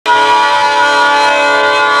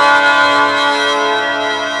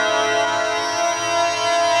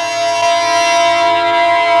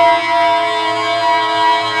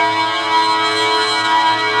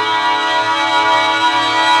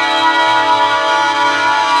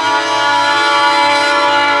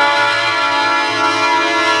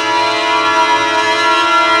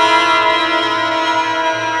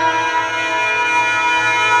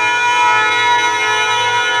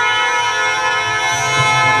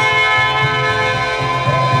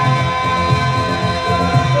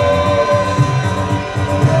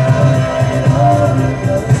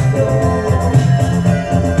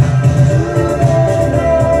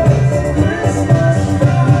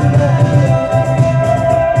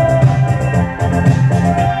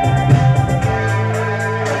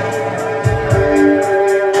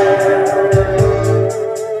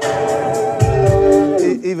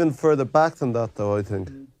further back than that, though, I think.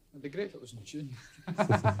 It'd be great if it was in tune.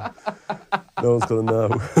 No one's going to know.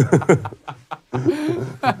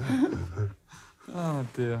 Oh,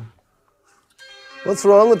 dear. What's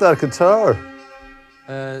wrong with that guitar?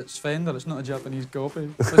 It's Fender, it's not a Japanese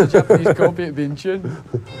copy. If it was a Japanese copy, it'd be in tune.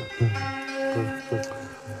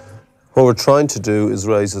 What we're trying to do is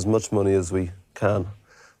raise as much money as we can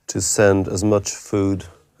to send as much food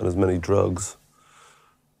and as many drugs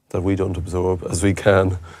that we don't absorb as we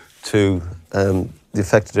can to the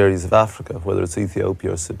affected areas of Africa, whether it's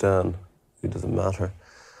Ethiopia or Sudan, it doesn't matter,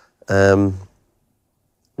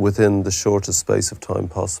 within the shortest space of time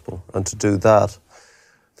possible. And to do that,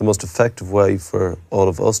 the most effective way for all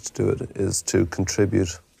of us to do it is to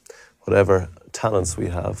contribute whatever talents we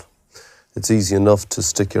have. It's easy enough to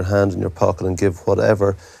stick your hand in your pocket and give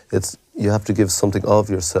whatever. You have to give something of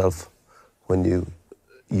yourself when you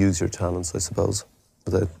use your talents, I suppose,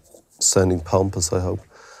 without sounding pompous, I hope.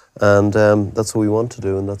 And that's what we want to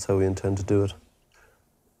do, and that's how we intend to do it.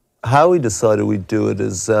 How we decided we'd do it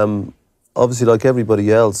is, obviously, like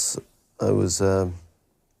everybody else, I was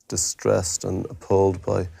distressed and appalled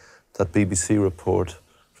by that BBC report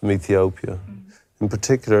from Ethiopia. In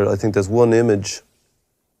particular, I think there's one image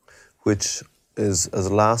which is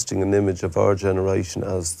as lasting an image of our generation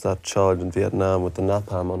as that child in Vietnam with the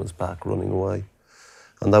napalm on his back running away.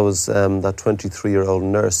 And that was that 23-year-old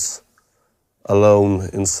nurse alone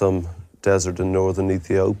in some desert in northern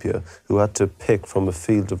Ethiopia who had to pick from a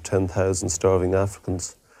field of 10,000 starving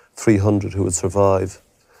Africans 300 who would survive.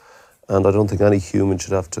 And I don't think any human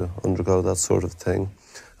should have to undergo that sort of thing.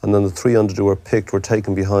 And then the 300 who were picked were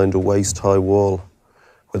taken behind a waist-high wall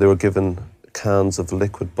where they were given cans of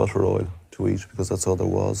liquid butter oil to eat because that's all there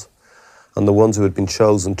was. And the ones who had been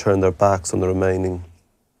chosen turned their backs on the remaining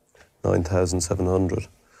 9,700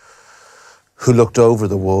 who looked over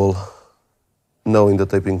the wall knowing that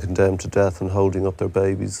they'd been condemned to death and holding up their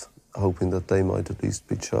babies, hoping that they might at least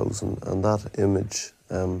be chosen. And that image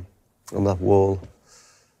on that wall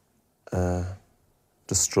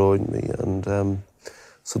destroyed me. And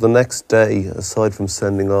so the next day, aside from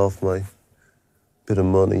sending off my bit of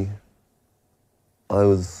money, I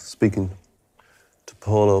was speaking to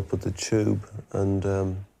Paula up at the Tube, and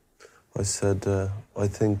I said, I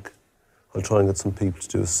think I'll try and get some people to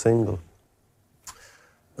do a single.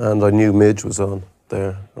 And I knew Midge was on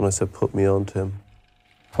there, and I said, put me on to him.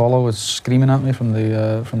 Paula was screaming at me from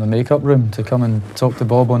the makeup room to come and talk to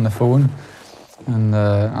Bob on the phone. And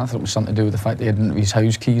I thought it was something to do with the fact that he hadn't his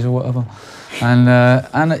house keys or whatever. And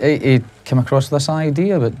he came across this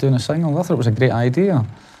idea about doing a single. I thought it was a great idea.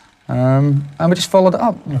 And we just followed it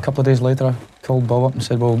up. And a couple of days later, I called Bob up and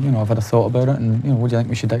said, well, I've had a thought about it, and, what do you think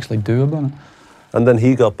we should actually do about it? And then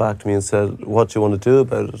he got back to me and said, what do you want to do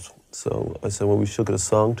about it? So I said, well, we should get a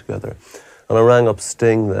song together. And I rang up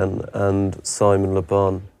Sting then and Simon Le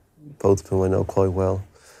Bon, both of whom I know quite well.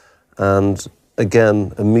 And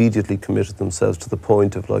again, immediately committed themselves to the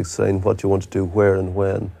point of saying, what do you want to do, where and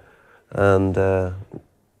when? And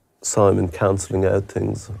Simon cancelling out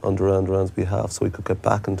things on Duran Duran's behalf so we could get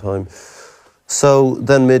back in time. So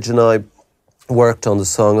then Midge and I worked on the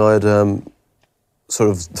song. I had sort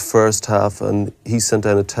of the first half, and he sent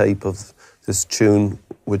down a tape of this tune,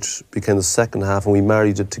 which became the second half, and we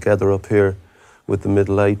married it together up here with the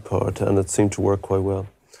middle eight part, and it seemed to work quite well.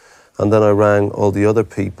 And then I rang all the other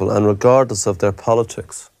people, and regardless of their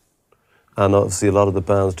politics, and obviously a lot of the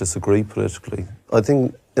bands disagree politically, I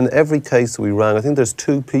think in every case that we rang, I think there's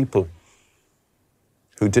two people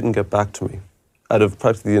who didn't get back to me out of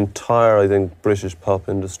practically the entire, I think, British pop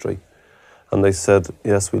industry. And they said,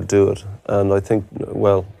 yes, we'll do it. And I think,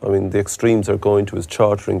 well, I mean, the extremes they're going to is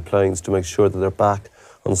chartering planes to make sure that they're back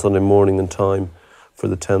on Sunday morning in time for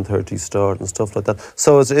the 10:30 start and stuff like that.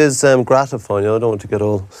 So it is gratifying. I don't want to get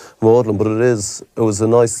all maudlin, but it was a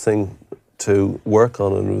nice thing to work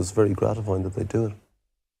on, and it was very gratifying that they do it.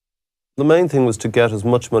 The main thing was to get as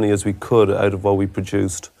much money as we could out of what we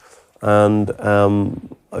produced. And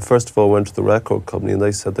I first of all went to the record company, and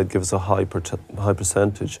they said they'd give us a high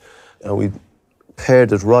percentage. And we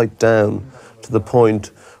pared it right down to the point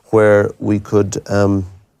where we could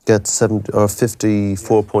get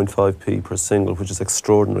 54.5p per single, which is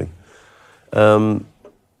extraordinary. Then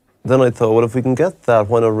I thought, well, if we can get that,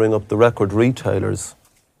 why not ring up the record retailers?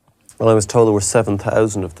 And I was told there were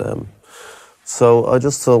 7,000 of them. So I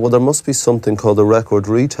just thought, well, there must be something called the Record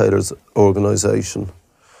Retailers Organisation.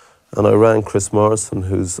 And I rang Chris Morrison,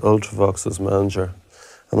 who's Ultravox's manager.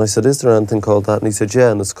 And I said, is there anything called that? And he said, yeah,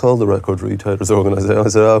 and it's called the Record Retailers Organisation. I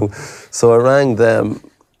said, oh. So I rang them,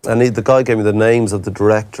 And the guy gave me the names of the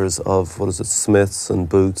directors of, what is it, Smiths and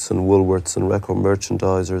Boots and Woolworths and record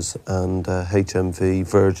merchandisers and HMV,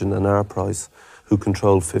 Virgin and Our Price, who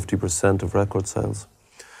controlled 50% of record sales.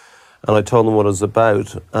 And I told them what it was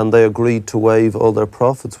about, and they agreed to waive all their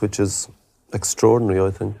profits, which is extraordinary, I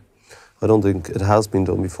think. I don't think it has been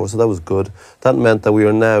done before, so that was good. That meant that we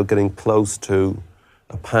are now getting close to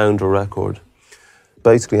 £1 a record.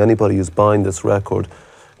 Basically, anybody who's buying this record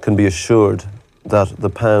can be assured that the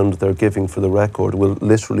 £1 they're giving for the record will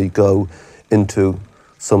literally go into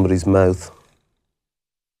somebody's mouth.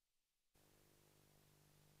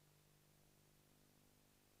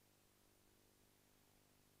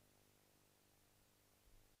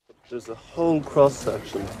 There's a whole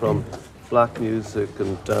cross-section from black music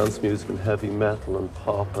and dance music and heavy metal and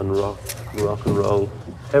pop and rock and roll.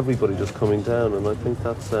 Everybody just coming down, and I think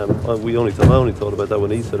that's, I only thought about that when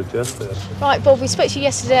he said it yesterday. Right, Bob, we spoke to you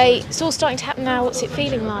yesterday. It's all starting to happen now. What's it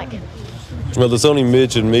feeling like? Well, there's only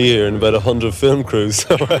Midge and me here and about 100 film crews,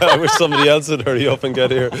 so I wish somebody else would hurry up and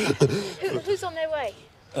get here. Who's on their way?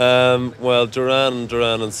 Well, Duran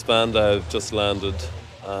and Spandau just landed,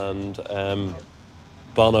 and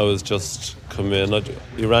Bono has just come in.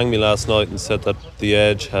 He rang me last night and said that The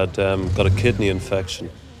Edge had got a kidney infection,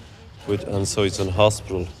 and so he's in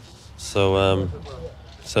hospital. So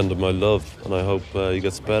send him my love, and I hope he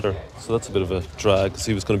gets better. So that's a bit of a drag, because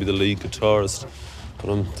he was going to be the lead guitarist, but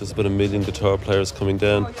there's about 1 million guitar players coming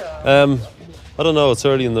down. I don't know, it's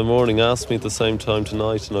early in the morning. Ask me at the same time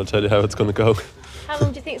tonight, and I'll tell you how it's going to go. How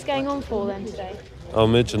long do you think it's going on for then today? Oh,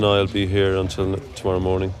 Midge and I will be here until tomorrow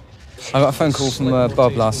morning. I got a phone call from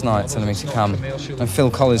Bob last night telling me to come, and Phil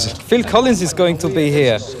Collins is going to be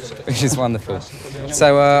here, which is wonderful.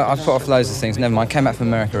 So I've put off loads of things. Never mind. Came back from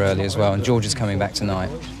America early as well, and George is coming back tonight.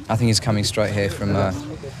 I think he's coming straight here from the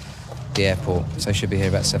airport, so he should be here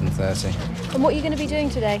about 7:30. And what are you going to be doing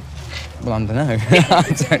today? Well, I don't know. I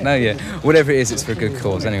don't know yet. Whatever it is, it's for a good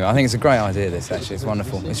cause. Anyway, I think it's a great idea. This actually, it's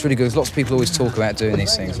wonderful. It's really good. Lots of people always talk about doing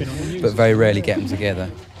these things, but very rarely get them together.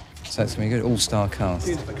 So it's going to be a good all-star cast.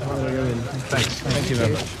 Thank you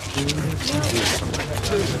very much.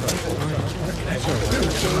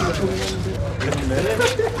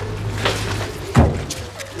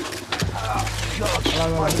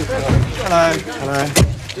 Hello.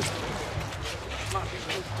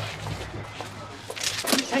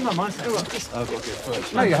 Hang on, mate.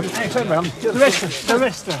 No, you haven't. Turn around. The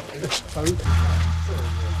rest.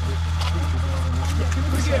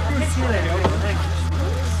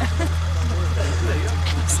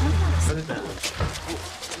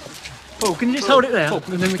 Paul, can you just hold it there? And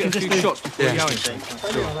then we can just do shots before you go in.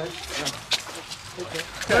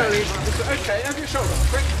 Okay, have your shoulder.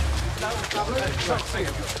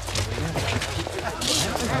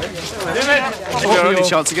 Your only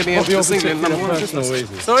chance of getting into the singing number one.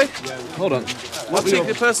 Sorry? Hold on. What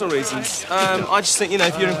particular personal reasons? I just think,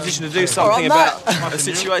 if you're in a position to do something about a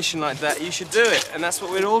situation like that, you should do it, and that's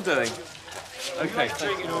what we're all doing. Okay.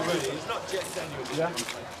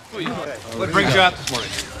 What brings you out this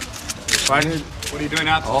morning? Fine. What are you doing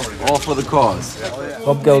out this morning? All for the cause.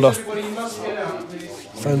 Bob Geldof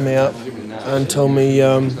phoned me up and told me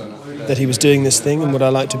that he was doing this thing and would I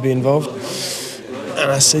like to be involved.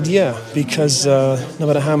 And I said yeah, because no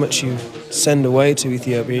matter how much you send away to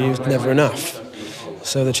Ethiopia, it's never enough.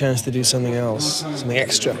 So the chance to do something else, something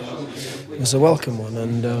extra, was a welcome one.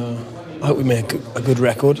 And I hope we make a good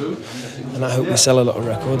record, and I hope we sell a lot of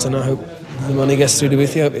records, and I hope the money gets through to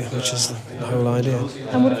Ethiopia, which is the whole idea.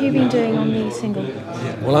 And what have you been doing on the single?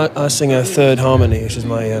 Well, I sing a third harmony, which is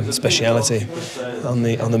my speciality, on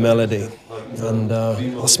the melody, and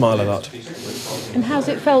I smile a lot. And how's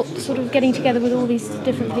it felt, sort of getting together with all these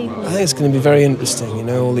different people? I think it's going to be very interesting,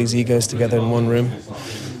 all these egos together in one room.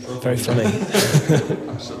 Very funny.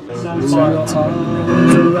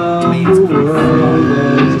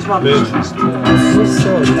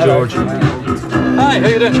 George. Hi, how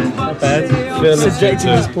you doing? Not bad.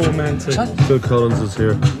 Subjecting this poor man to... Phil Collins is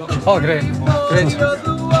here. Oh, great. Great. God,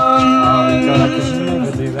 I could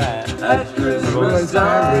never do that.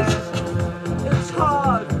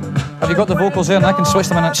 Have you got the vocals there? And I can switch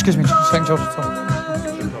them in. Excuse me. Thank George.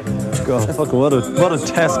 God, fucking what a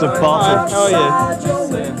test of bottle. How are you?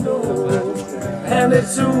 Do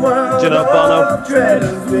you know Bono?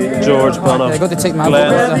 George Bono. Yeah, I got to take my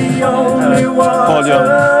Glenn. vocals Paul Young.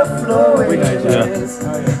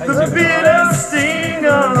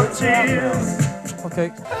 there.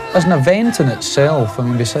 Okay. As an event in itself, I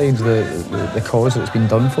mean, besides the cause that it's been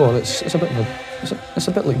done for, it's a bit of it's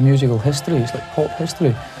a bit like musical history. It's like pop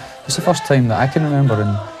history. It's the first time that I can remember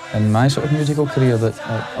in my sort of musical career that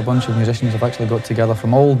a bunch of musicians have actually got together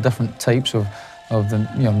from all different types of of the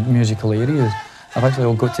musical areas have actually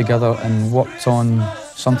all got together and worked on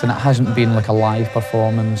something that hasn't been like a live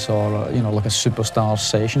performance or like a superstar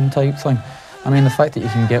session type thing. I mean, the fact that you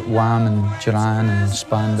can get Wham and Duran and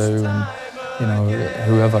Spandau and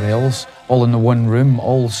whoever else all in the one room,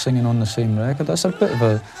 all singing on the same record, that's a bit of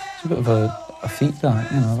a feat. That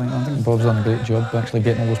I think Bob's done a great job actually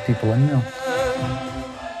getting all those people in there.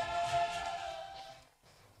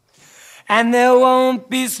 And there won't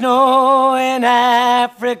be snow in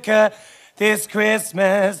Africa this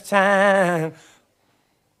Christmas time.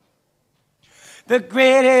 The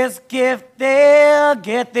greatest gift they'll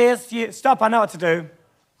get this year. Stop, I know what to do.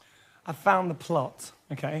 I found the plot,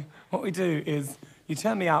 okay? What we do is you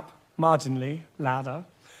turn me up marginally, louder,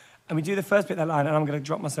 and we do the first bit of that line, and I'm going to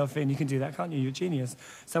drop myself in. You can do that, can't you? You're a genius.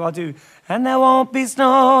 So I'll do, and there won't be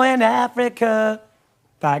snow in Africa.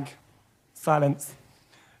 Bag. Silence.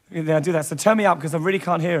 Then I do that. So turn me up, because I really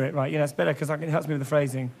can't hear it, right? It's better, because it helps me with the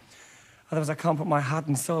phrasing. Otherwise, I can't put my heart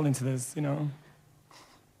and soul into this,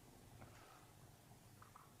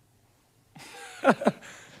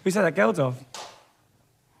 Who said that? Geldov?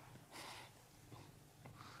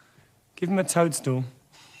 Give him a toadstool.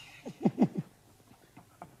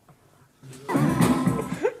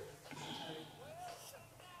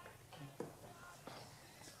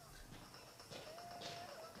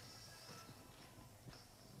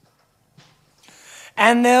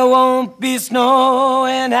 And there won't be snow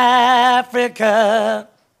in Africa.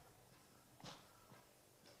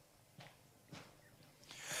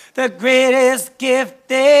 The greatest gift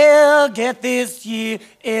they'll get this year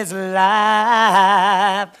is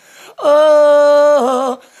life.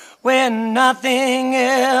 Oh, where nothing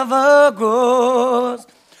ever grows,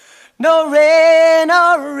 no rain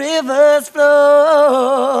or rivers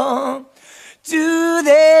flow. Do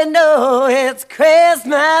they know it's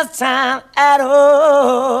Christmas time at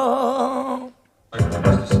all?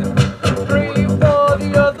 Pray for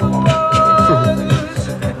the other ones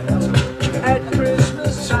at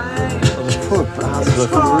Christmas time. Poor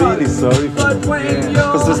bastard, I'm really sorry for them.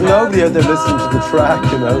 Because there's nobody out there listening to the track,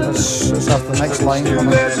 Let's have the next line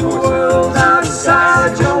coming. There's a world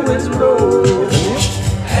outside your window.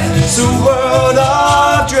 It's a world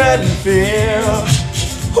of dread and fear,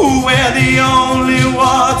 where the only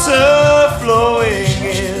water flowing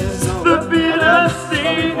is the bitter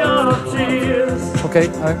sting of tears. Okay,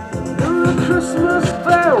 The Christmas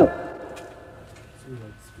bell.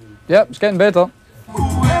 Yep, it's getting better.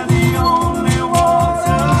 Where the only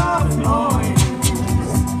water flowing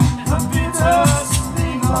is the bitter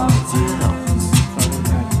sting of tears.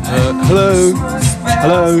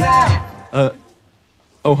 Hello.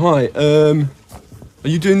 Oh hi. Are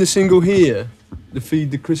you doing the single here? The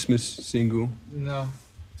Feed the Christmas single? No.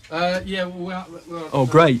 Yeah, we're Oh,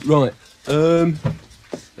 great, right.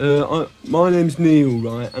 My name's Neil,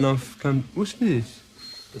 right, and I've come... What's this?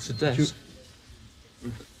 It's a desk.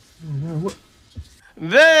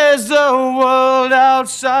 There's a world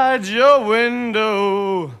outside your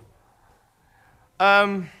window.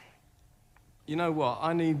 You know what?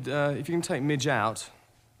 I need, if you can take Midge out,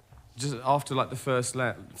 just after like the first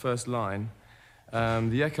line,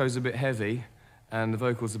 the echo's a bit heavy and the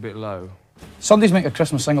vocal's a bit low. Somebody's making a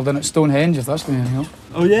Christmas single down at Stonehenge, if that's going to help.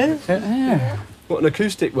 Oh, yeah? Yeah. What, an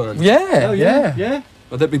acoustic one? Yeah, oh, yeah. Yeah?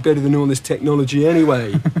 Well, that'd be better than all this technology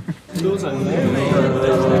anyway.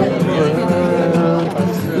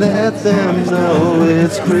 Let them know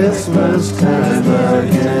it's Christmas time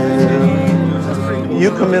again.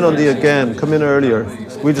 You come in on the again, come in earlier.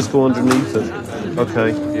 We just go underneath it.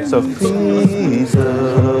 Okay, so feed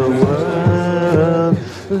the world.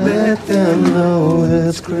 Let them know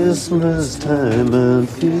it's Christmas time and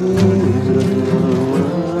feed the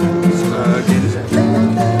world. Let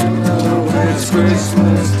them know it's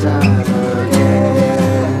Christmas time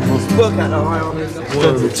again. Look at our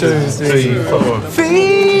 1, 2, 3, 4.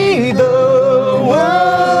 Feed the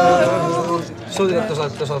world. So there's a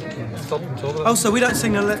stop and talk. Oh, so we don't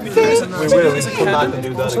sing the... We will. We come back and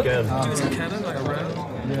do that again.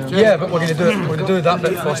 Yeah, but we're going to do that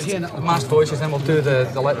bit first. The mass voices, then we'll do the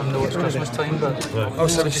let them know it's Christmas time bit. Oh,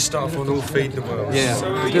 so we just start off on all Feed the World. Yeah,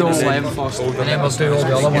 do all them first, and then we'll do all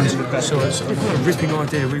the other ones. So it's a ripping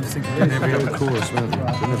idea. We were thinking of every other chorus, weren't we?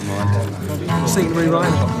 But never mind. Sing the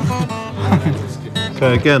rewrite.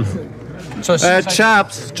 Okay, again. So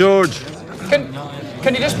chaps, George. Can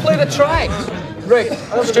you just play the tracks? Right,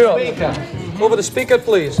 Stuart. Over the speaker,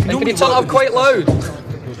 please. And can you turn it up quite loud?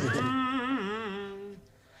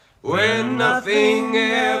 When nothing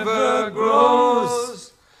ever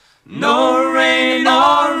grows, no rain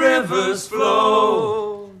or rivers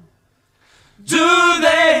flow, do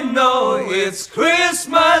they know it's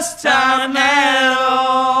Christmas time at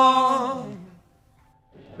all.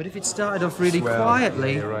 But if it started off really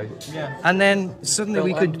quietly, and then suddenly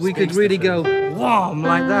we could really go wham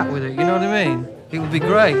like that with it, you know what I mean? It would be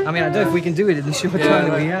great. I mean, I don't know if we can do it in the short time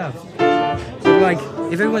that we have. But like,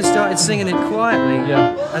 if everyone started singing it quietly,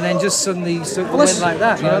 and then just suddenly went like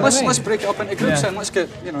that, you know what I mean? Let's break it up into groups and let's get,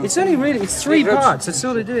 you know. It's only really, it's three parts, that's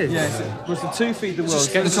all it is. Yeah, was the 2 feet the world. It's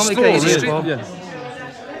getting complicated here, Bob.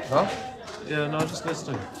 Huh? Yeah, no, just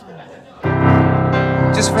listening.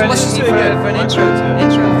 Just for an intro vibe, but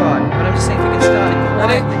I'm just saying if we can start it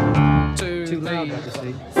quietly. Too loud,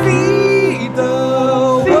 obviously. Feed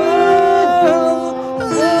the world,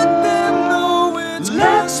 let them know it's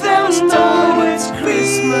Christmas time.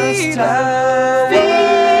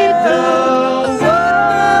 Feed the world,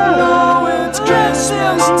 let them know it's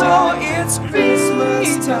Christmas time. It's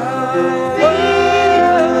Christmas time.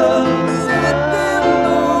 Let them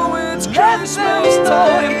know it's Christmas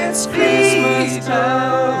time. It's Christmas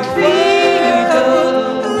time.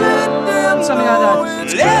 Something like that.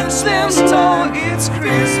 Let them know it's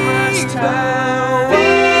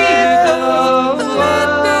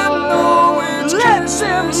Christmas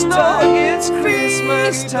time. It's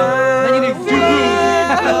Christmas time. Then you do.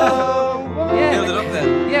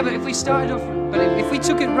 Yeah, but if we started off, if we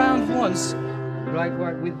took it round once, right,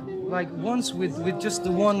 with just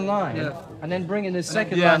the one line, and then bring in the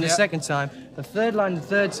second line the second time, the third line the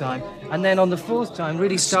third time, and then on the fourth time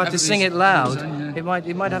really start to sing it loud,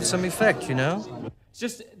 it might have some effect, you know. It's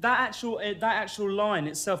just that actual line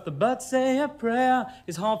itself, the "But say a prayer,"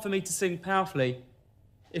 is hard for me to sing powerfully.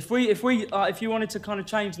 If you wanted to kind of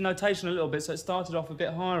change the notation a little bit, so it started off a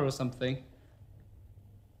bit higher or something.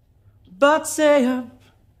 But say a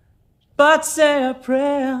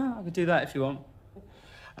prayer. I could do that if you want.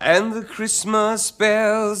 And the Christmas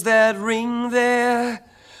bells that ring there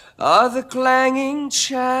are the clanging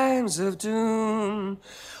chimes of doom.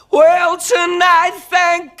 Well, tonight,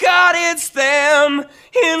 thank God it's them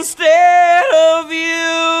instead of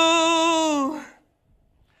you.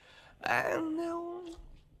 And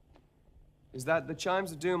is that the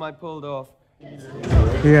chimes of doom I pulled off?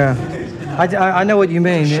 Yeah, I know what you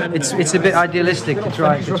mean. It's a bit idealistic to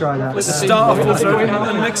try that. Let's start off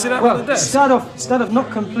and mix it up. Well, start off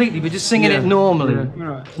not completely, but just singing it normally,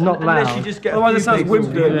 not loud. Unless you just get otherwise it sounds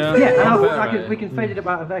wimpy. Yeah, we can fade it up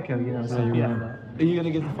out of echo, you know. So Are you going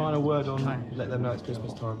to give the final word on let them know it's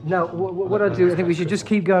Christmas time? No, what I'll do, I think we should just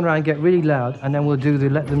keep going around and get really loud, and then we'll do the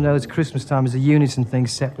let them know it's Christmas time as a unison thing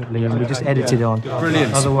separately, and we just edit it on.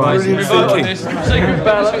 Brilliant. Otherwise,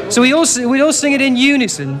 so we all sing it in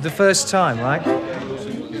unison the first time, right? 3,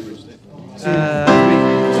 2,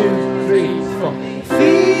 3, 4.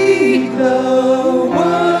 Feed the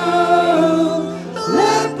world,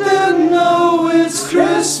 let them know it's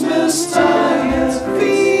Christmas time.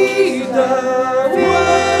 Feed the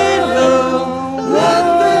world, let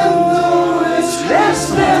them know it's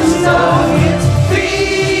Christmas time.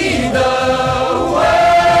 Feed the world.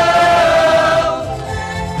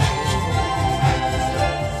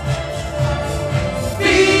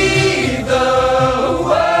 Feed the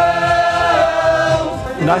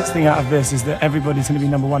world. The nice thing out of this is that everybody's going to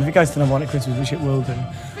be number one. If it goes to number one at Christmas, which it will do,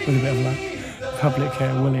 with a bit of luck, public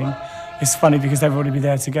willing, it's funny because everybody will be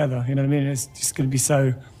there together, you know what I mean? It's just going to be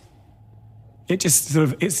so... It just sort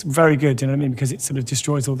of, it's very good, you know what I mean? Because it sort of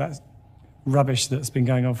destroys all that rubbish that's been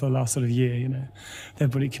going on for the last sort of year, you know?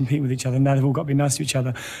 Everybody compete with each other, now they've all got to be nice to each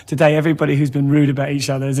other. Today, everybody who's been rude about each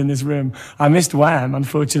other is in this room. I missed Wham,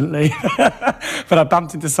 unfortunately, but I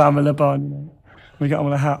bumped into Simon Le Bon, you know? We got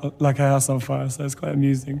on like a house on fire, so it's quite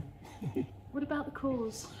amusing. What about the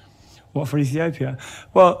cause? What, for Ethiopia?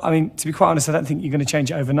 Well, I mean, to be quite honest, I don't think you're going to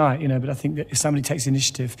change it overnight, you know, but I think that if somebody takes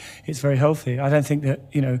initiative, it's very healthy. I don't think that,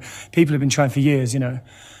 you know, people have been trying for years, you know,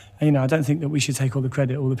 and, you know, I don't think that we should take all the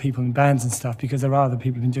credit, all the people in bands and stuff, because there are other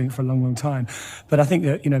people who've been doing it for a long, long time. But I think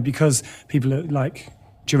that, you know, because people are like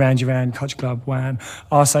Duran Duran, Koch Club, Wham,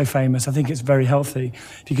 are so famous, I think it's very healthy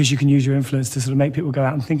because you can use your influence to sort of make people go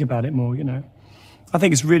out and think about it more, you know. I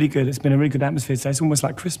think it's really good. It's been a really good atmosphere today. It's almost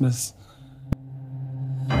like Christmas.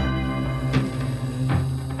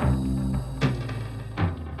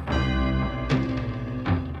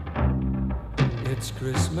 It's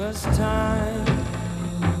Christmas time.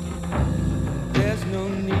 There's no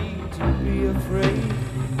need to be afraid.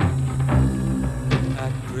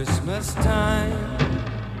 At Christmas time,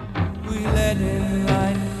 we let in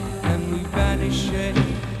light and we banish shade.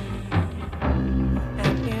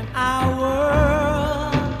 And in our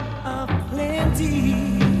world of plenty,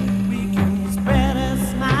 we can spread a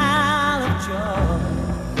smile of joy.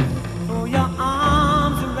 Throw your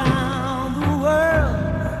arms around the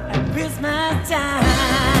world at Christmas. Christmas time.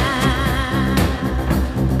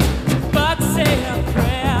 But say a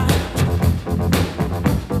prayer,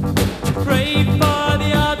 pray for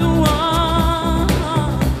the other ones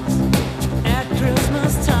at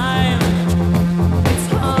Christmas time. It's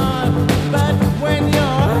hard, but when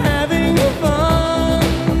you're having fun,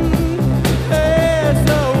 there's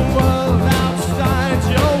a world outside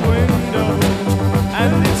your window,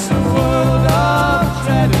 and it's a world of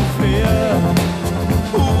dread and fear,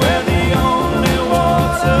 where the only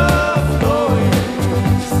water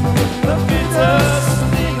flows, the bitter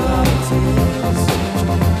sting of tears,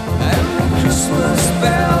 and the Christmas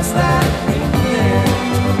bells that ring there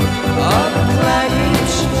are the clanging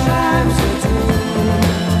chimes of doom.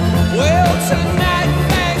 Well, tonight,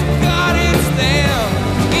 thank God it's them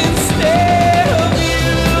instead of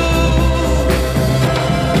you,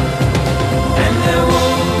 and there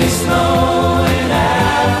won't be snow in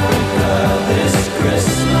Africa this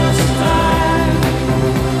Christmas time.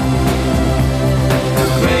 The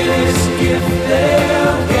greatest gift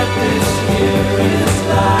they'll get this year is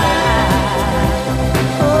life.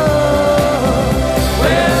 Oh,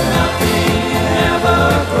 where nothing ever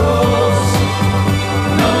grows,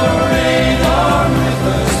 no rain or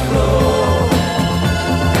rivers flow.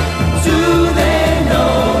 Do they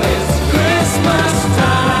know it's Christmas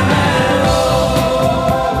time at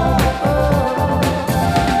all?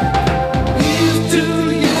 Here's to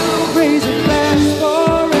you, raise a glass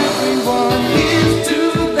for everyone. Here's to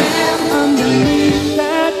them underneath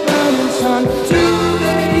that burning sun. Do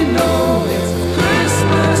they know it's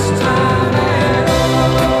Christmas time at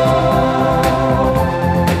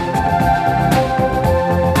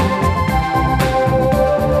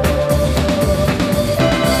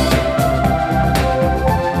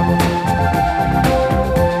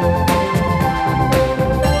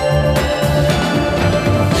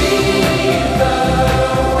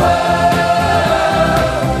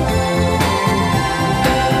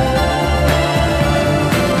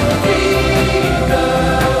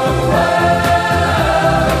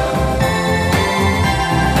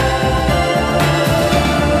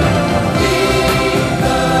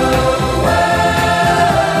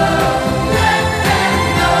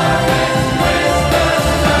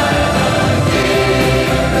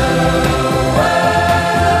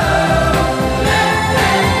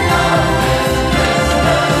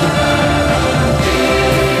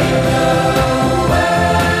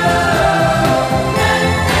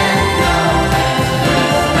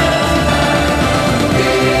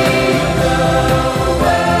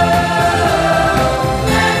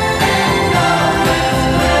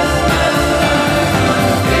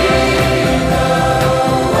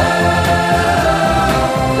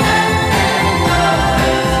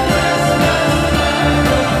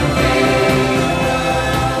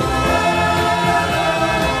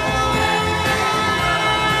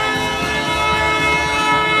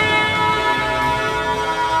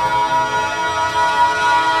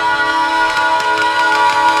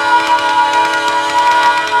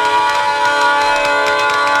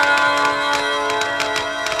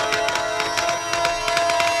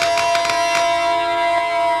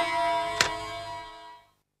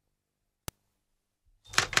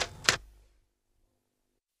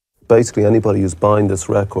Basically, anybody who's buying this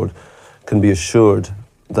record can be assured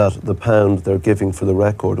that the pound they're giving for the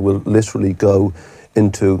record will literally go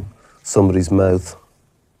into somebody's mouth